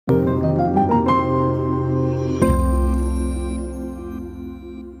Hi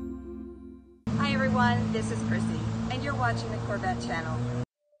everyone, this is Chrissy, and you're watching the Corvette channel.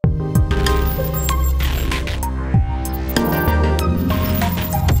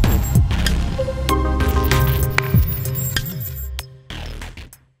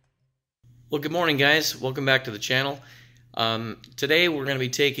 Well, good morning guys, welcome back to the channel. Today we're going to be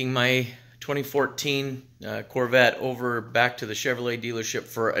taking my 2014 Corvette over back to the Chevrolet dealership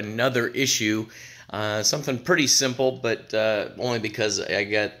for another issue. Something pretty simple, but only because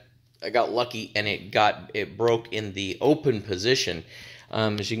I got lucky and it broke in the open position.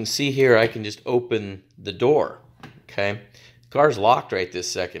 As you can see here, I can just open the door. Okay, the car's locked right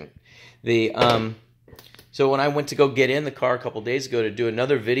this second. So when I went to go get in the car a couple days ago to do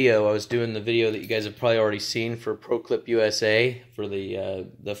another video, I was doing the video that you guys have probably already seen for ProClip USA for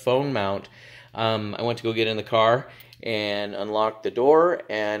the phone mount. I went to go get in the car and unlock the door,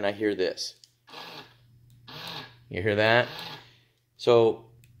 and I hear this. You hear that? So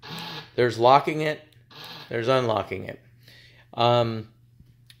there's locking it, there's unlocking it.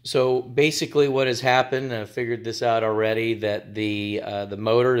 So basically what has happened, I figured this out already, that the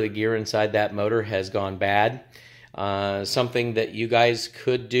motor, the gear inside that motor has gone bad. Something that you guys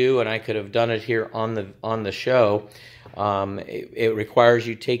could do, and I could have done it here on the show. It requires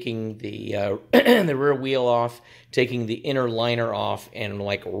you taking the the rear wheel off, taking the inner liner off, and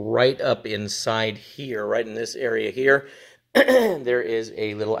like right up inside here, right in this area here, there is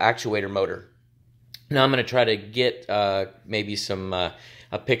a little actuator motor. Now I'm going to try to get maybe some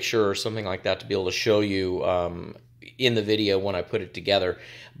a picture or something like that to be able to show you in the video when I put it together.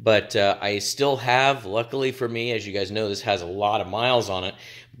 But I still have, luckily for me, as you guys know, this has a lot of miles on it,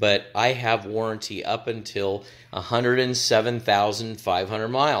 but I have warranty up until 107,500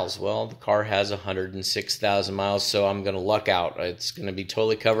 miles. Well, the car has 106,000 miles, so I'm going to luck out. It's going to be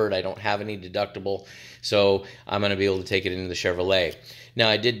totally covered. I don't have any deductible, so I'm going to be able to take it into the Chevrolet. Now,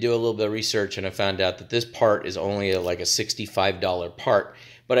 I did do a little bit of research, and I found out that this part is only like a $65 part,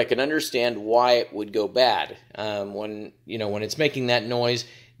 but I can understand why it would go bad. When it's making that noise,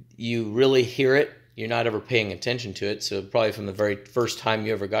 you really hear it. You're not ever paying attention to it, so probably from the very first time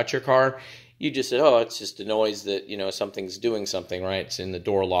you ever got your car, you just said, oh, it's just a noise that, something's doing something, right? It's in the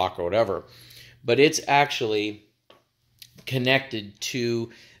door lock or whatever. But it's actually connected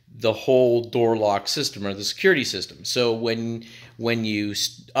to the whole door lock system or the security system. So when you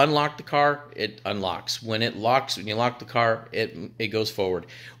unlock the car, it unlocks. When you lock the car, it goes forward.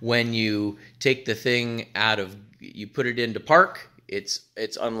 When you take the thing you put it into park, it's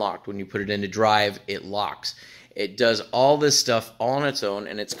unlocked. When you put it into drive, it locks. It does all this stuff on its own,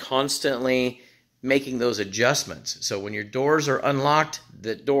 and it's constantly making those adjustments. So when your doors are unlocked,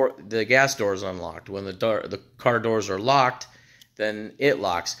 the gas door is unlocked. When the car doors are locked, then it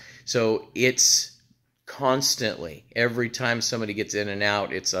locks. So it's constantly, every time somebody gets in and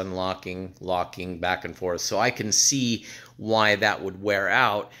out, it's unlocking, locking, back and forth. So I can see why that would wear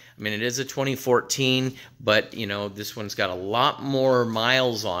out. I mean, it is a 2014, but this one's got a lot more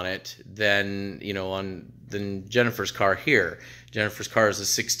miles on it than than Jennifer's car here. Jennifer's car is a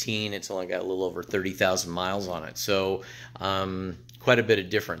 16. It's only got a little over 30,000 miles on it. So quite a bit of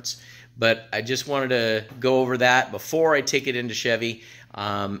difference. But I just wanted to go over that before I take it into Chevy.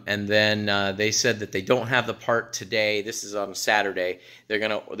 And then they said that they don't have the part today. This is on Saturday.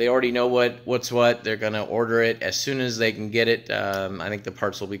 They already know what's what. They're gonna order it as soon as they can get it. I think the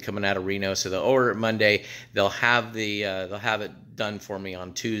parts will be coming out of Reno, so they'll order it Monday. They'll have it done for me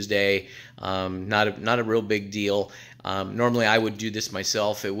on Tuesday. Not a real big deal. Normally I would do this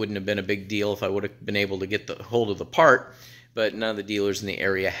myself. It wouldn't have been a big deal if I would have been able to get the hold of the part. But none of the dealers in the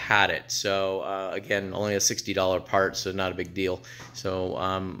area had it. So again, only a $60 part, so not a big deal. So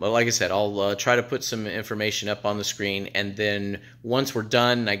but like I said, I'll try to put some information up on the screen, and then once we're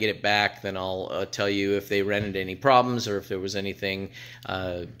done and I get it back, then I'll tell you if they ran into any problems or if there was anything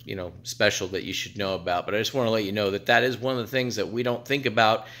special that you should know about. But I just want to let you know that that is one of the things that we don't think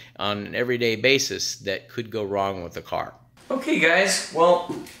about on an everyday basis that could go wrong with the car. Okay guys, well,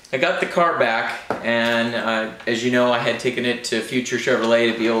 I got the car back, and as you know, I had taken it to Future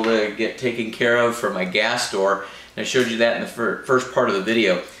Chevrolet to be able to get taken care of for my gas door, and I showed you that in the first part of the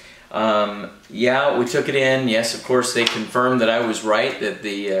video. Yeah, we took it in. Yes, of course, they confirmed that I was right, that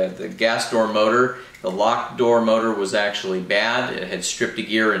the gas door motor, the lock door motor, was actually bad. It had stripped a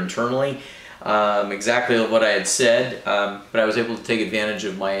gear internally, exactly what I had said, but I was able to take advantage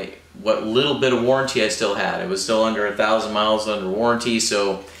of what little bit of warranty I still had. It was still under 1,000 miles under warranty,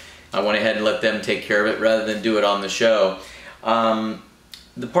 so I went ahead and let them take care of it rather than do it on the show.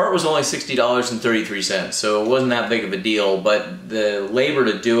 The part was only $60.33, so it wasn't that big of a deal, but the labor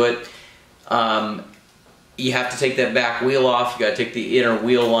to do it, you have to take that back wheel off, you got to take the inner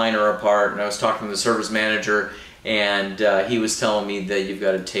wheel liner apart, and I was talking to the service manager, and he was telling me that you've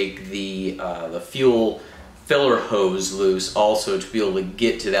got to take the fuel filler hose loose also to be able to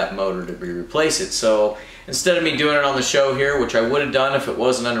get to that motor to replace it. So instead of me doing it on the show here, which I would have done if it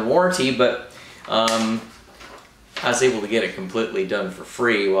wasn't under warranty, but I was able to get it completely done for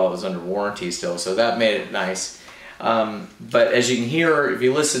free while it was under warranty still, so that made it nice. But as you can hear, if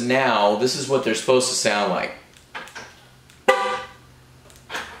you listen now, this is what they're supposed to sound like.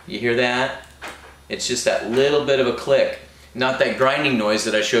 You hear that? It's just that little bit of a click, not that grinding noise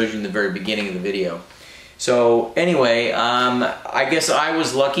that I showed you in the very beginning of the video. So anyway, I guess I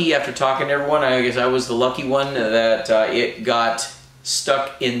was lucky after talking to everyone. I guess I was the lucky one that it got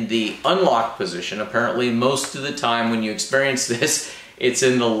stuck in the unlocked position. Apparently most of the time when you experience this, it's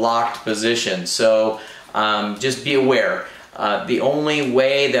in the locked position. So just be aware. The only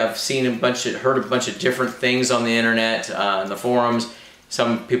way that I've seen heard a bunch of different things on the internet, in the forums,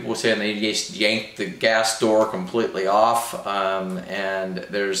 some people were saying they just yanked the gas door completely off, and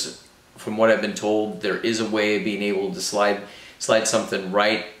there's, from what I've been told, there is a way of being able to slide something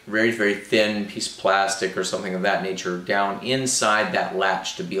very, very thin piece of plastic or something of that nature down inside that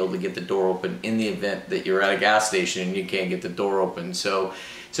latch to be able to get the door open in the event that you're at a gas station and you can't get the door open. So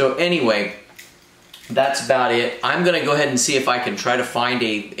anyway, that's about it. I'm going to go ahead and see if I can try to find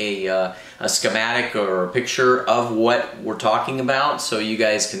a schematic or a picture of what we're talking about so you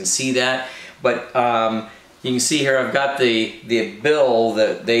guys can see that. But you can see here I've got the bill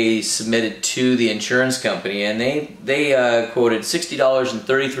that they submitted to the insurance company, and they quoted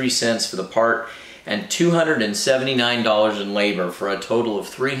 $60.33 for the part and $279 in labor for a total of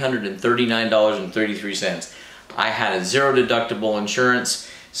 $339.33. I had a zero deductible insurance,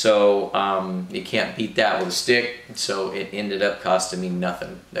 so you can't beat that with a stick, so it ended up costing me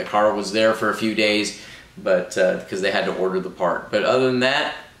nothing. The car was there for a few days, but because they had to order the part. But other than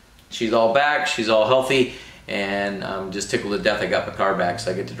that, she's all back, she's all healthy, and I'm just tickled to death I got my car back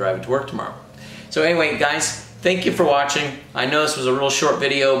so I get to drive it to work tomorrow. So anyway, guys, thank you for watching. I know this was a real short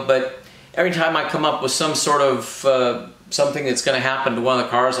video, but every time I come up with some sort of something that's going to happen to one of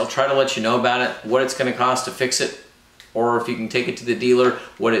the cars, I'll try to let you know about it, what it's going to cost to fix it, or if you can take it to the dealer,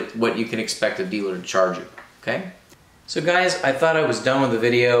 what you can expect a dealer to charge you, okay? So guys, I thought I was done with the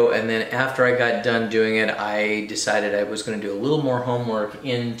video, and then after I got done doing it, I decided I was going to do a little more homework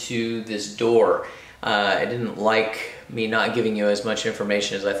into this door. I didn't like me not giving you as much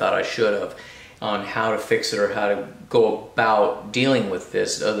information as I thought I should have on how to fix it or how to go about dealing with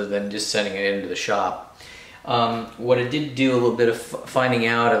this other than just sending it into the shop. What I did do a little bit of finding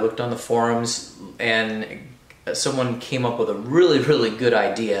out, I looked on the forums, and someone came up with a really good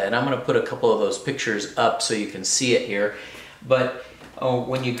idea, and I'm going to put a couple of those pictures up so you can see it here. But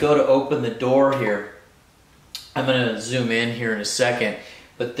when you go to open the door here, I'm going to zoom in here in a second,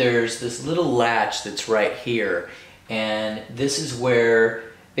 but there's this little latch that's right here, and this is where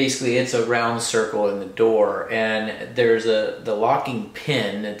basically it's a round circle in the door, and there's the locking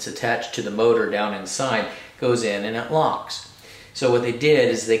pin that's attached to the motor down inside, goes in and it locks. So what they did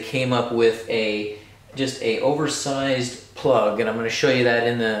is they came up with just a oversized plug, and I'm going to show you that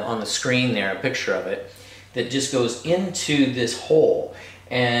on the screen there, a picture of it, that just goes into this hole.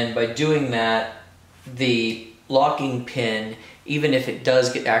 And by doing that, the locking pin, even if it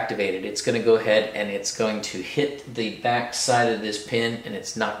does get activated, it's going to go ahead and it's going to hit the back side of this pin, and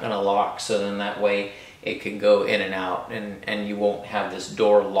it's not going to lock. So then that way it can go in and out, and you won't have this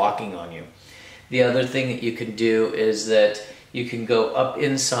door locking on you. The other thing that you can do is that you can go up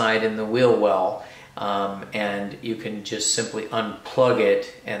inside in the wheel well, and you can just simply unplug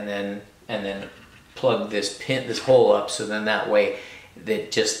it and then plug this hole up, so then that way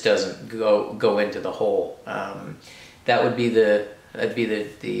it just doesn't go into the hole. That would be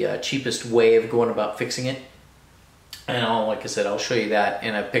the cheapest way of going about fixing it. And like I said, I'll show you that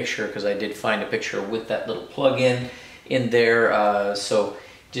in a picture, because I did find a picture with that little plug-in in there. So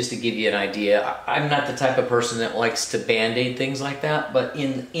just to give you an idea, I'm not the type of person that likes to band-aid things like that, but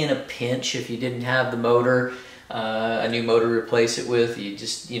in a pinch, if you didn't have the motor, a new motor to replace it with, you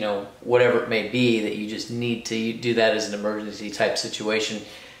just, whatever it may be, that you just need to do that as an emergency type situation,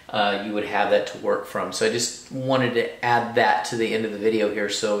 you would have that to work from. So I just wanted to add that to the end of the video here,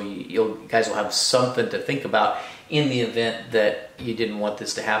 so you guys will have something to think about in the event that you didn't want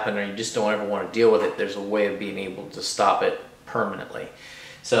this to happen, or you just don't ever want to deal with it. There's a way of being able to stop it permanently.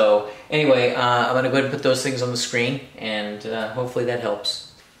 So anyway, I'm going to go ahead and put those things on the screen, and hopefully that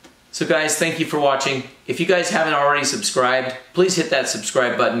helps. So guys, thank you for watching. If you guys haven't already subscribed, please hit that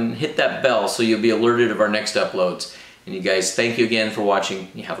subscribe button, hit that bell so you'll be alerted of our next uploads. And you guys, thank you again for watching.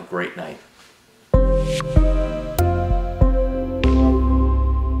 You have a great night.